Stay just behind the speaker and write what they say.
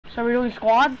So we're doing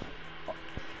squad?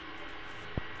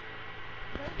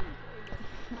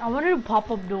 I want to do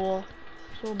pop-up duel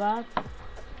so bad.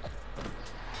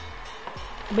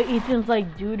 But Ethan's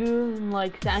like doo-doo and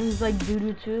like Sam's like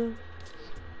doo-doo too.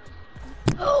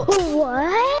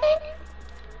 What?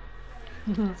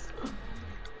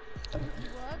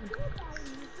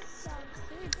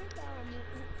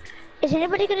 Is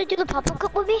anybody gonna do the pop-up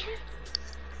cup with me?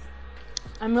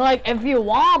 I mean, like, if you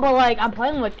want, but like, I'm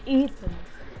playing with Ethan.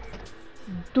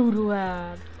 Doo-doo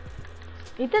ad.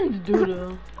 Ethan's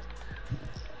doo-doo.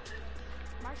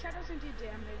 My shot doesn't do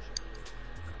damage.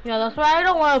 Yeah, that's why I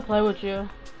don't want to play with you.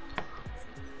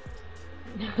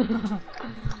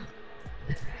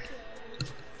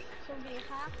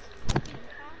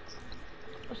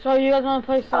 So you guys want to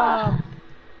play some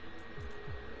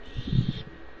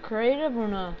creative or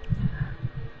no?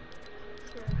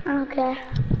 Okay.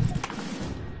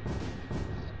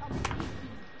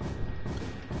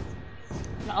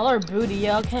 Other booty,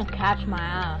 yeah, can't catch my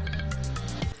ass.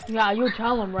 Yeah, you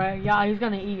tell him, right? Yeah, he's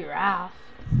gonna eat your ass.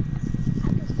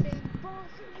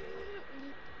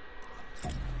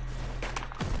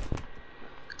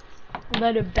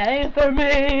 Let it bang for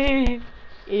me.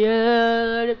 Yeah,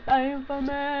 let it bang for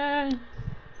me.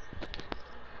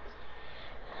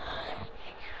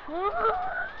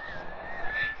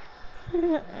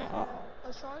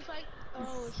 Charles like,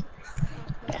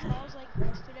 Charles like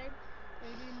yesterday,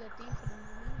 they're doing the thing for the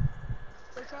movie.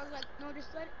 So Charles like, no, just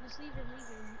leave him.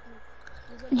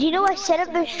 Like, Do you know what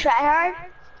setup is tryhard?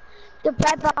 The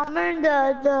Black Bomber,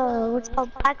 the what's it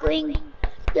called, Blackwing,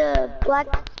 the Black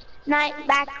Knight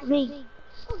Blackwing.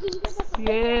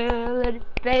 Yeah, let it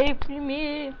bang for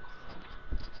me.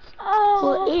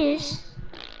 Well, Oh. it is.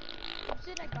 I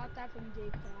said I got that from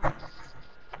J-Pad.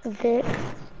 Vic.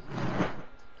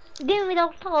 Give me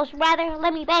those toes, rather.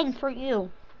 Let me bang for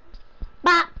you.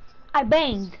 Bah! I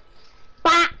banged.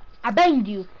 Bah! I banged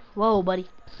you. Whoa, buddy.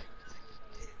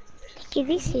 Take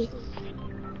it easy.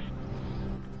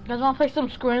 You guys wanna play some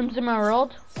scrims in my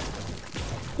world?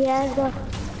 Yeah, let's go.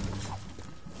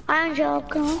 Iron Job,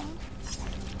 come on.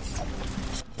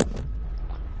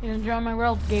 You enjoy my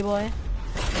world, gay boy.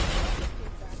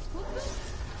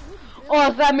 Oh,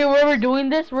 does that mean we're doing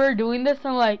this? We're doing this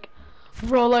and like,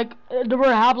 bro, like, do we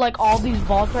have like all these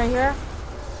bots right here?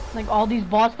 Like all these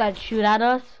bots that shoot at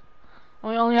us?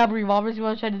 And we only have revolvers. You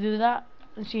wanna try to do that?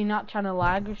 And she not trying to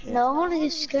lag or shit? No, I want to do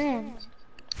scrims.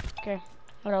 Okay.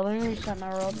 Hold on, let me reset my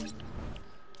world.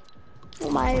 Oh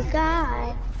my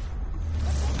god.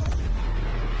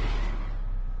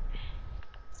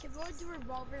 Can we do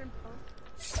revolver and pump?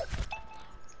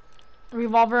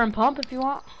 Revolver and pump if you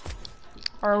want.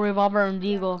 Or revolver and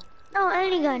deagle. No,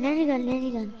 any gun, any gun,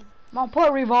 any gun. I'll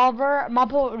put revolver, I'll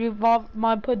put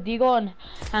deagle and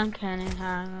hand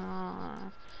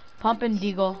cannon, pump and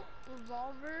deagle.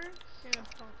 Revolver and a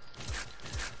pump.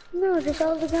 No, just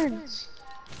all the guns.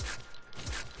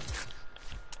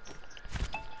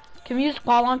 Can we use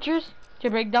quad launchers to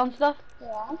break down stuff?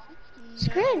 Yeah.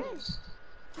 Scrims.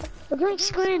 We're doing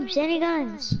scrims, any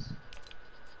guns.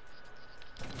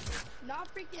 Not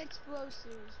freaking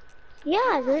explosives.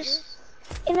 Yeah, there's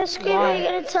in a scrim. Are you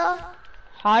gonna tell?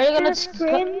 How are you In gonna a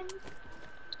scrim?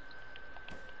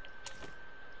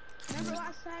 Remember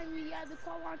last time we had the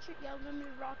quad launcher, yeah,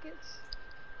 unlimited rockets?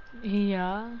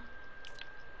 Yeah.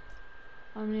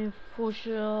 I mean, for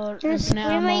sure. In a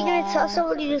scrim, are you gonna tell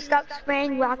somebody to stop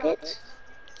spraying rockets?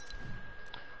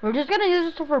 We're just gonna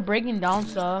use this for breaking down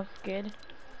stuff, kid.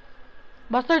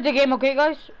 Let's start the game, okay,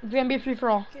 guys? It's gonna be free for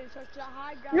all. Okay, so it's a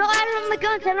high ground. No, I don't have my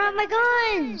guns. I don't have my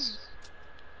guns.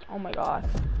 Oh my god.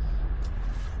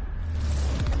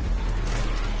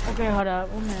 Okay, hold up.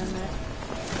 1 minute.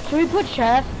 Should we put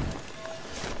chest?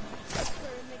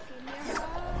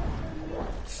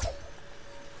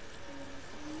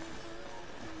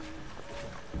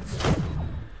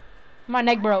 My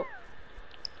neck broke.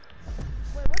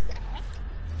 Wait, what the heck?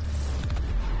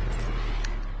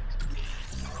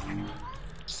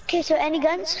 Okay, so any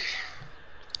guns?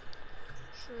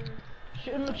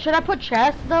 Sure. Should I put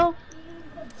chest though?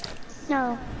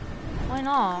 No. Why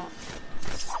not?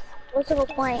 What's the whole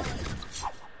point?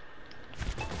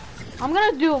 I'm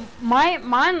gonna do mine's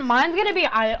gonna be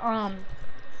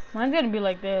mine's gonna be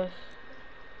like this.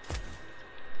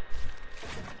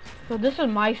 So this is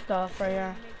my stuff right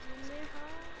here.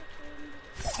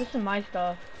 This is my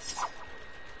stuff.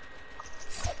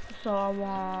 So I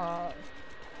want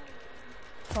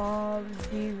Pop,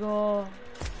 Deagle.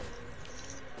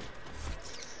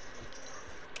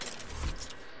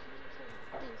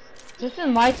 This is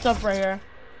my stuff right here.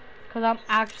 Cause I'm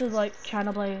actually like trying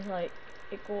to play like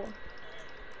equal.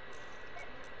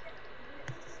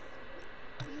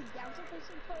 Want to play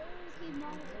some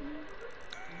Pokemon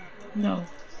with me? No.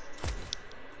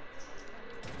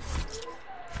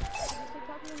 Can you play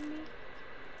Pokemon with me?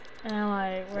 And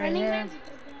like right Running here. Man?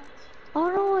 I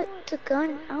don't know what the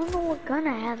gun. I don't know what gun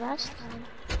I had last time. What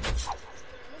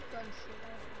gun should I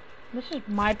have? This is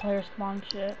my player spawn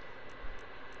shit.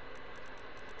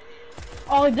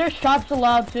 Oh, there's shots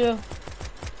allowed too.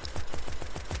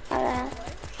 Uh,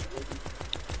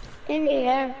 in the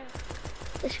air.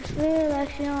 It's feel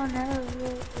like you don't know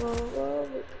whoa,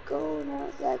 going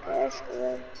up like an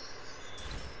escalator.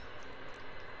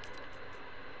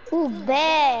 Ooh,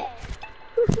 bad.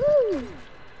 Woohoo!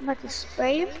 I'm about to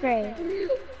spray and pray.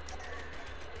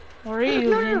 What are you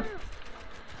using?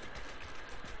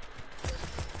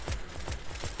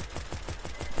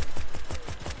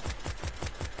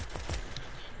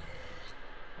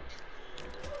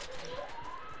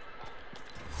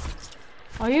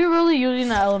 Are you really using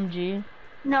the LMG?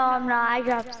 No, I'm not. I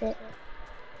dropped it.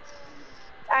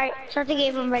 Alright, start the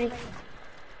game. I'm ready. Okay,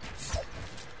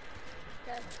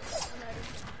 I'm ready.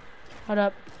 Hold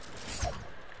up.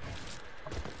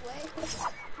 Wait.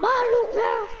 Model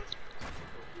now.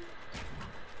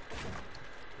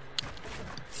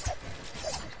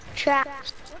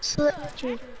 Traps. Slip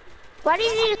juice. Why do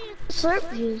you need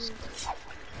slurp juice?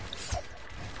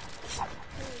 I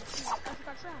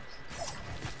forgot traps.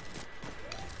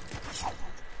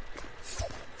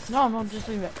 No, just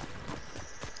leave it.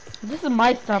 This is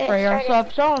my stuff right here.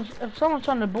 So if someone's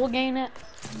trying to bull game it,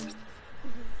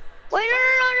 Wait, no.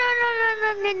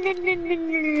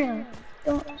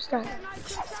 Don't stop. I'm not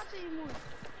equipped traps anymore.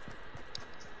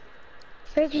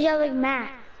 Because you have like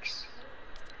max.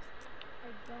 I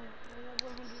don't. I have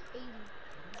 180.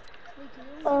 Wait, can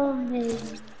you? Oh man.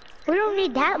 We don't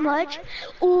need that much.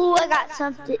 Ooh, I got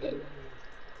something.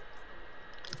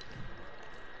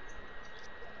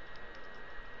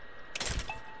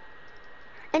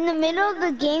 In the middle of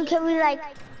the game, can we like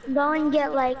go and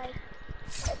get like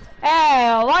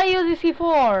hey, why you using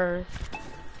C4s?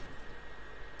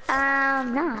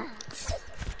 not.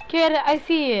 Kid, I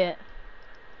see it.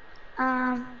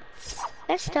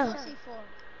 Let's go. C4.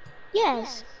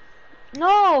 Yes.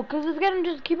 No, cause it's gonna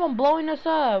just keep on blowing us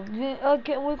up.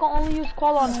 Okay, we can only use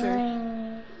quad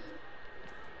launchers.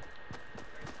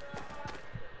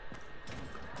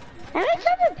 Every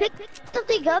time I pick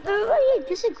something up, everybody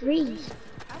disagrees.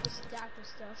 I have a stack of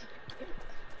stuff.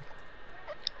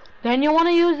 Then you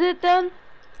wanna use it then? I'm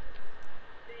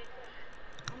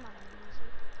not gonna use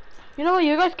You know what?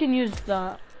 You guys can use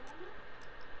that.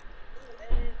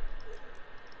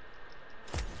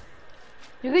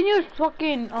 You can use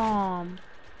fucking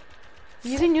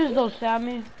You can use those,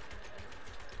 Sammy.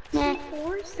 Nah,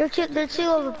 they're too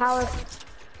overpowered.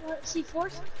 What,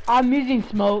 C4s? I'm using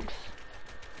smokes.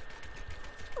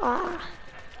 Ah,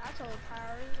 That's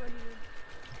overpowered. What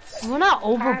do you... We're not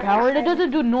overpowered. It doesn't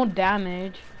do no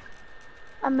damage.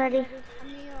 I'm ready. I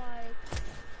mean, like...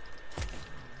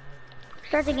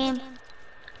 Start the game.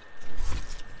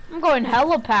 I'm going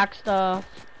hella pack stuff.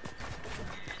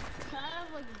 I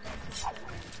have, like, a bunch of stuff.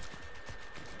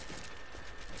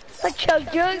 But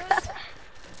chug jug. Wait,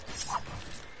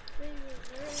 where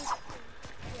is...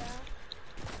 Yeah.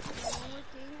 The only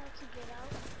thing I have to get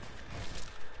out.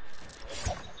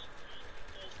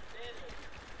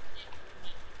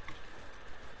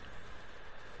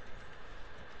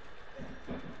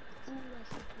 Ooh, I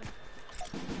should put...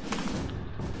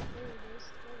 There it is.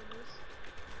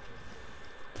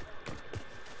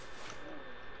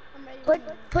 I'm ready.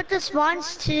 Put the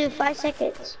spawns to 5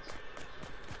 seconds.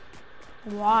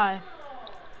 Why?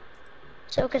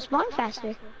 So it can spawn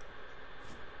faster.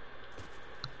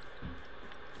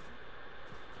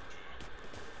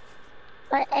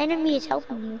 But enemy is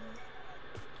helping you.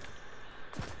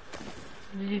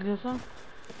 Did you do some?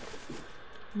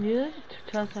 Yeah,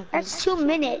 10 seconds. That's 2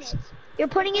 minutes. You're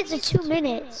putting it to 2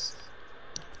 minutes.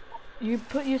 You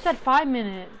said 5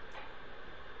 minutes.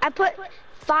 I put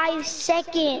 5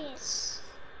 seconds.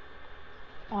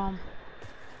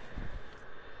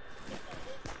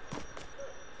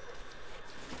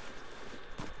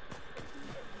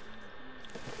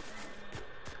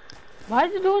 Why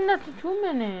is it doing that to 2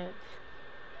 minutes?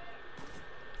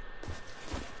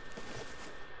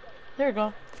 There you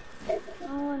go.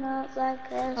 Going up like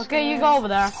this. Okay, you go over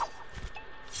there.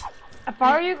 If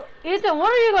I were you, Ethan,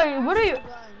 what are you going? What are you? Guns.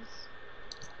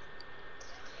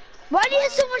 Why do you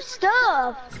have so much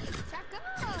stuff? Back up!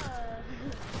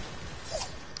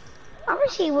 I wanna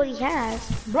see what he has.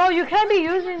 Bro, you can't be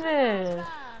using this.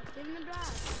 Give him the drop.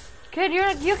 Kid,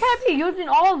 you can't be using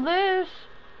all this.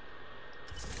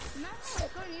 No, I'm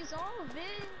gonna use all of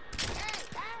it.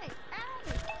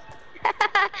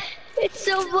 Hey! It's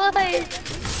so much.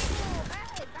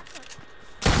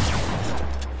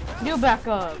 You back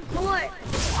up. No more.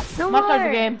 No Must start the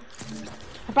more. game.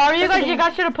 If I were you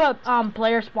guys should have put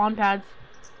player spawn pads.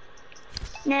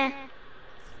 Nah.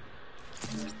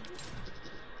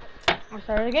 I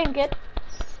started the game, kid.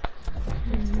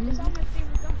 It's all my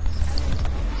favorite guns.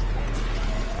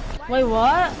 Wait,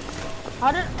 what?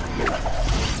 How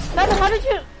did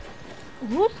you?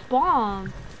 Who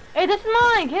spawned? Hey, this is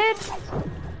mine, kid.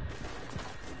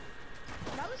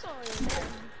 That was all in there.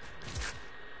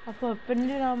 I put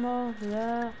infinity ammo for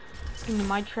that. Give me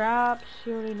my traps.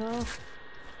 You already know.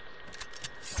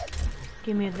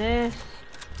 Give me this.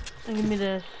 And give me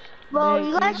this. Well,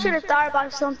 you guys should have thought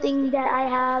about something that I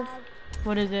have.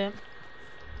 What is it?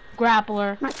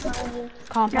 Grappler. Not telling you.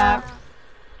 Compact.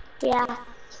 No. Yeah.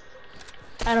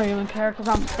 I don't even care because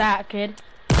I'm stat, kid.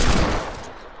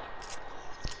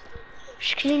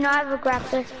 Can you not have a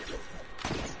grappler?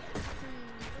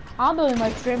 I'm doing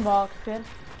my stream box, kid.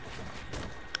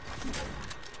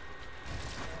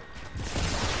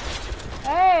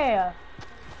 Hey!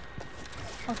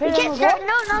 Okay, You then can't we'll start. go.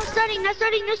 No, not starting. Not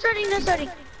starting. Not starting. Not starting.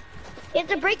 You have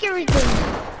to break everything.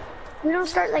 We don't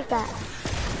start like that.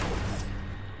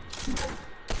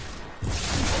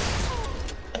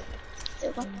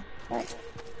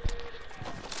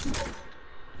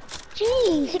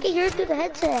 Jeez, you can hear it through the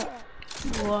headset.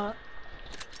 What?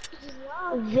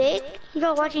 Vic, you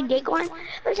know watching Daquan?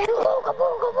 I was like, booga,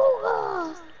 booga,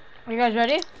 booga. Are you guys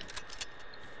ready?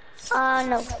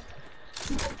 No.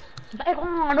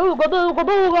 Booga, booga,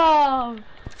 booga!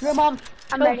 Your mom's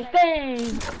I'm ready.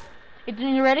 stink.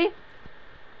 Ethan, you ready?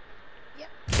 Yep.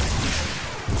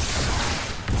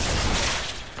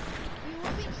 You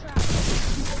will be trapped.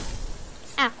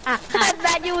 I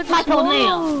bet you was My smooth.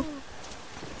 toenail.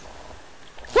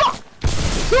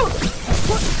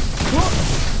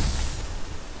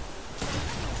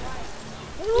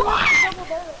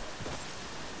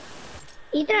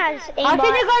 Ethan has How can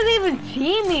aimbot. you guys even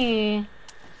see me?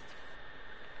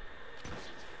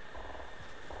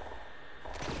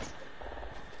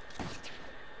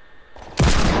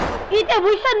 Ethan,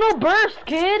 we said no burst,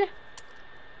 kid.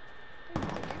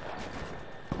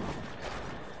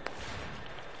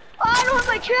 Oh, I don't have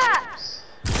my traps.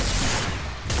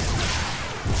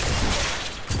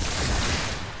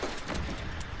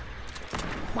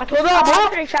 My toenail, I'm bro.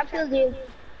 gonna trap kill you.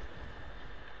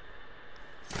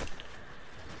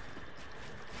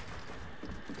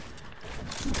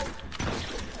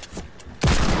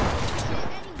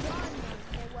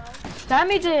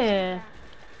 Sammy did.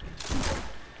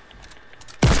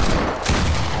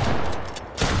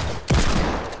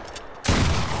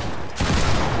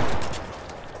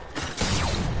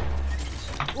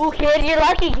 Ooh, kid, you're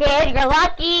lucky, kid. You're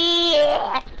lucky.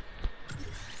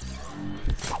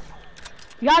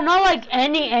 Yeah, not like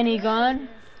any gun.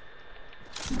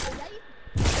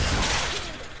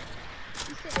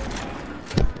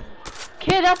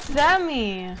 Kid, that's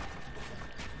Sammy.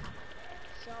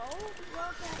 So,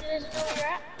 well, there's nowhere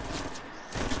at.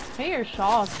 Hey, your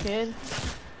shawl, kid.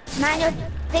 Manuel,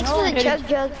 thanks No, for the kid. chug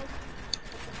jug.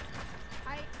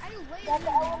 I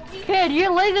lasered Kid, you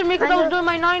lasered me because I was I know. doing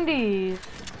my 90s.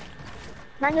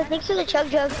 Manuel, thanks for the chug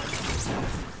jug.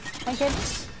 Hey, kid.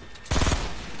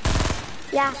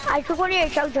 Yeah, I took one of your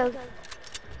chug jugs.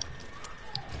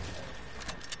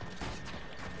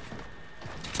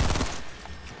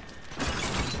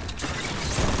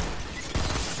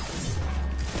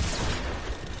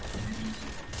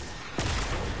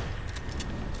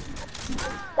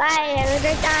 Bye, have a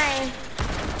great time.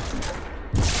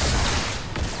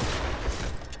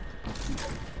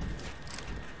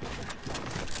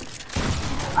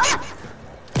 Ah!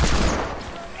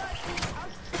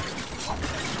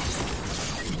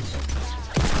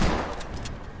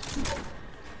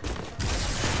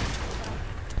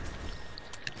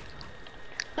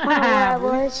 I don't know where I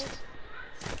was.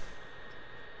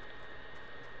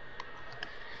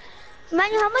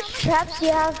 Manuel, how much traps do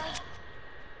you have?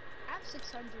 I have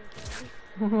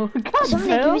 600. God,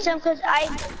 Somebody give Bill. me some, cause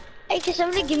hey, can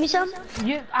somebody give me some?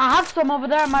 I have some over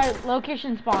there at my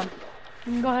location spawn.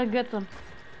 You can go ahead and get some.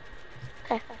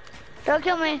 Okay. Don't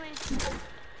kill me.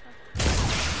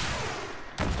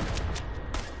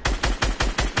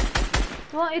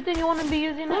 Well, Ethan, you want to be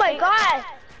using Oh my god!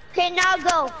 Okay, now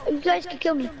go. You guys can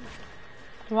kill me.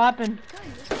 What happened?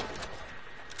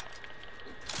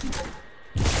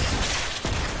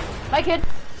 Bye, kid.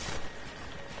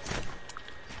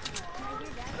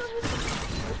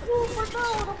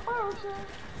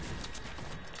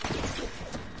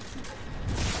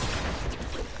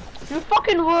 You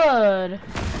fucking would.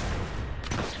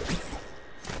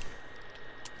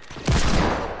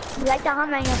 like the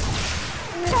Hummer.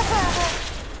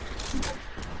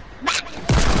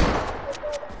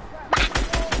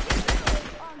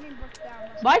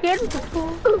 Bye, kid. Of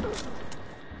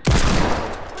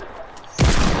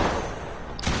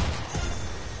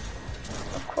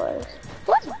course.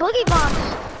 What's boogie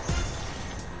bombs?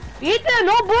 Ethan,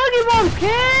 no boogie bombs,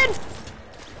 kid.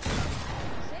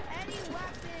 Any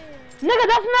weapon. Nigga,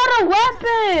 that's not a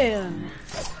weapon.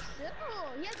 Simple.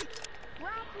 He has a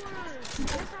grappler.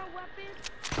 That's our weapon.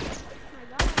 Oh my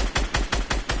god.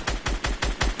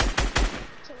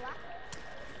 Chill out.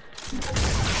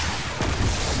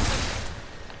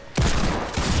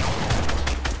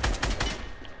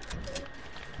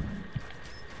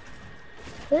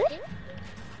 Really?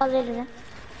 Oh, later.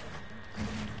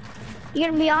 You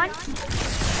gonna be on? Shoot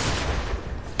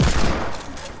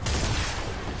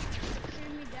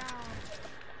me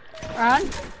down. Run.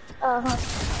 Uh-huh.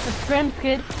 The scrims,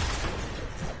 kid.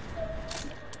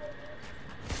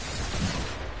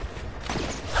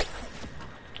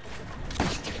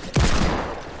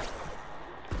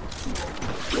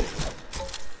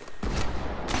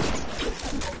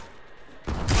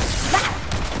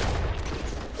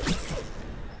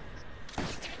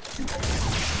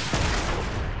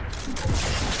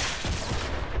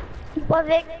 What,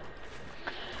 Vic?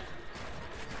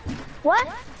 What?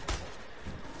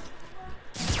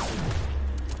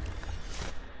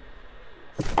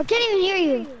 I can't even hear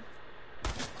you.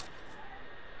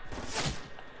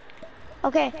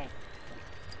 Okay.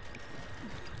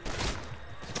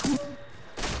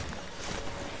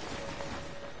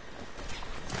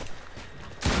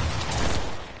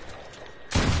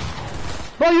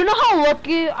 Bro, you know how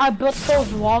lucky I built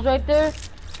those walls right there,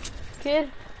 kid?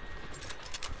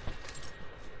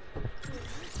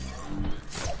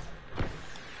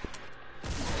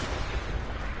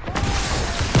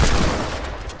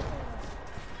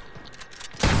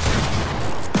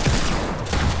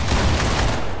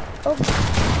 Oh.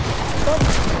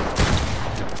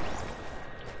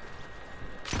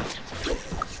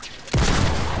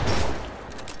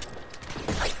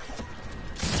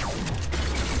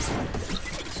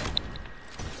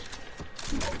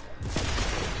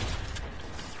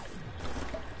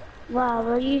 Wow,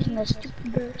 we're using a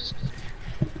stupid burst.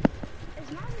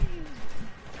 It's not really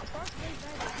first way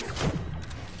better.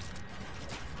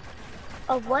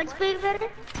 Of what's way better?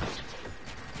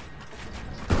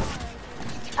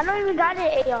 I don't even got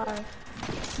an AR.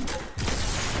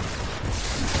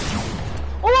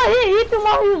 Oh, I hit Ethan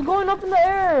while he was going up in the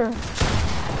air.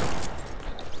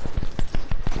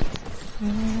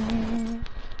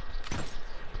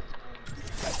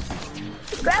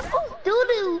 Grapple's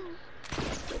doo-doo.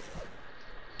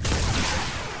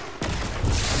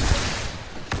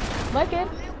 My kid.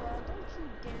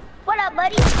 What up,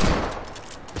 buddy?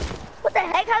 What the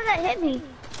heck? How did that hit me?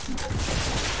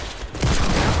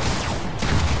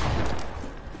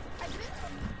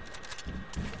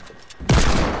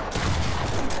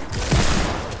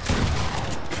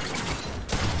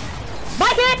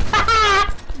 My kid!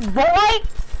 Boy!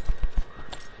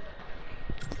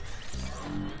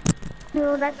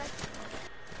 No, that's...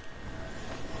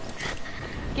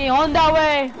 Okay, on that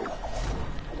way.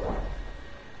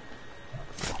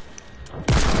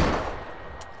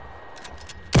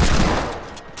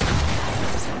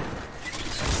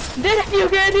 Didn't you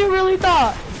get it? Really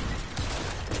thought?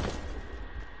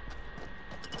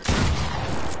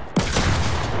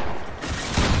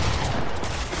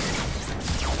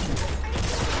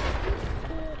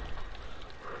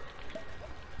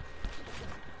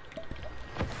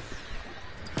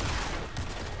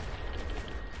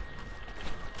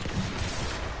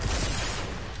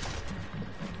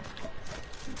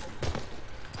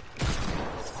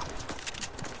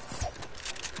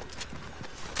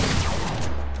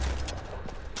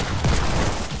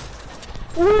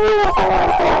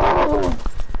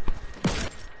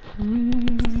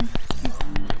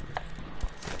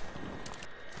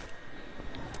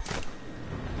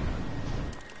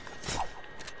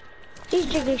 These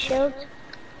jiggy shields.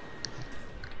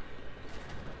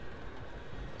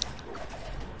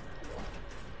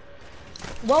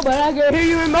 Well, but I can hear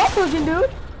you in mouth looking,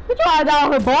 dude. You try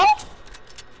down her ball.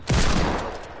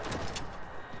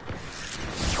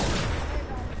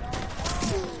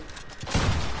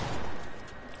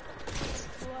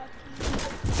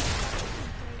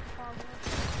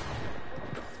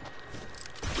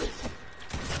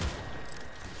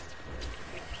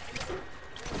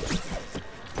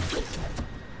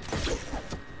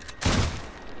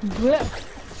 Grip.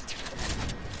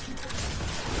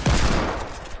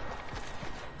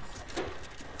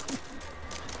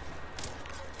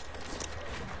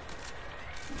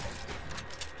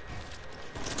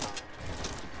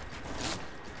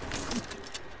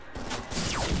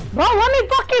 Bro, let me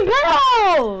fucking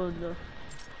build!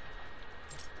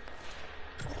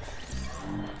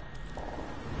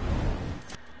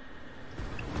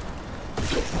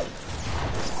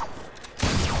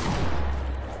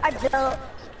 I built.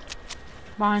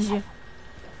 Behind you.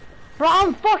 Bro,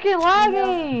 I'm fucking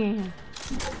lagging!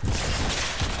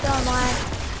 So am I.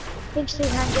 I think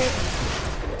 600.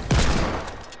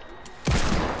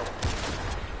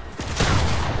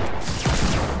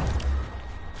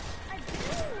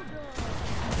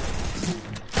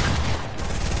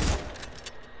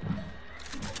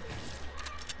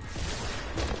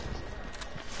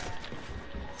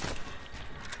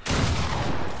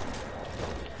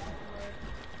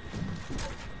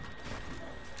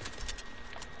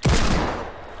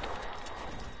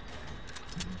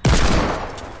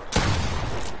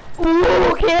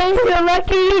 Ooh, kid, you're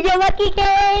lucky,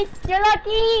 kid! You're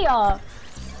lucky! I'll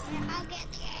get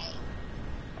the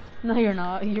A. No, you're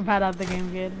not. You're bad at the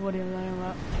game, kid. What are you talking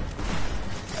about?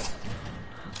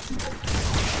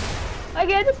 I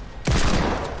get it.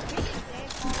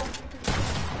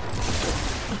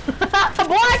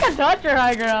 Boy, I can touch your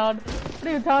high ground. What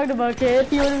are you talking about,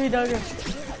 kid? You wouldn't be talking.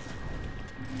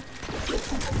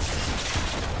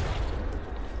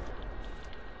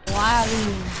 Wow.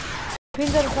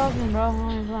 Pins at a thousand, bro. How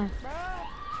many times?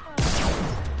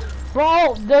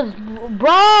 Bro, this,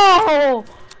 bro!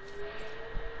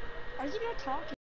 Are you not talking?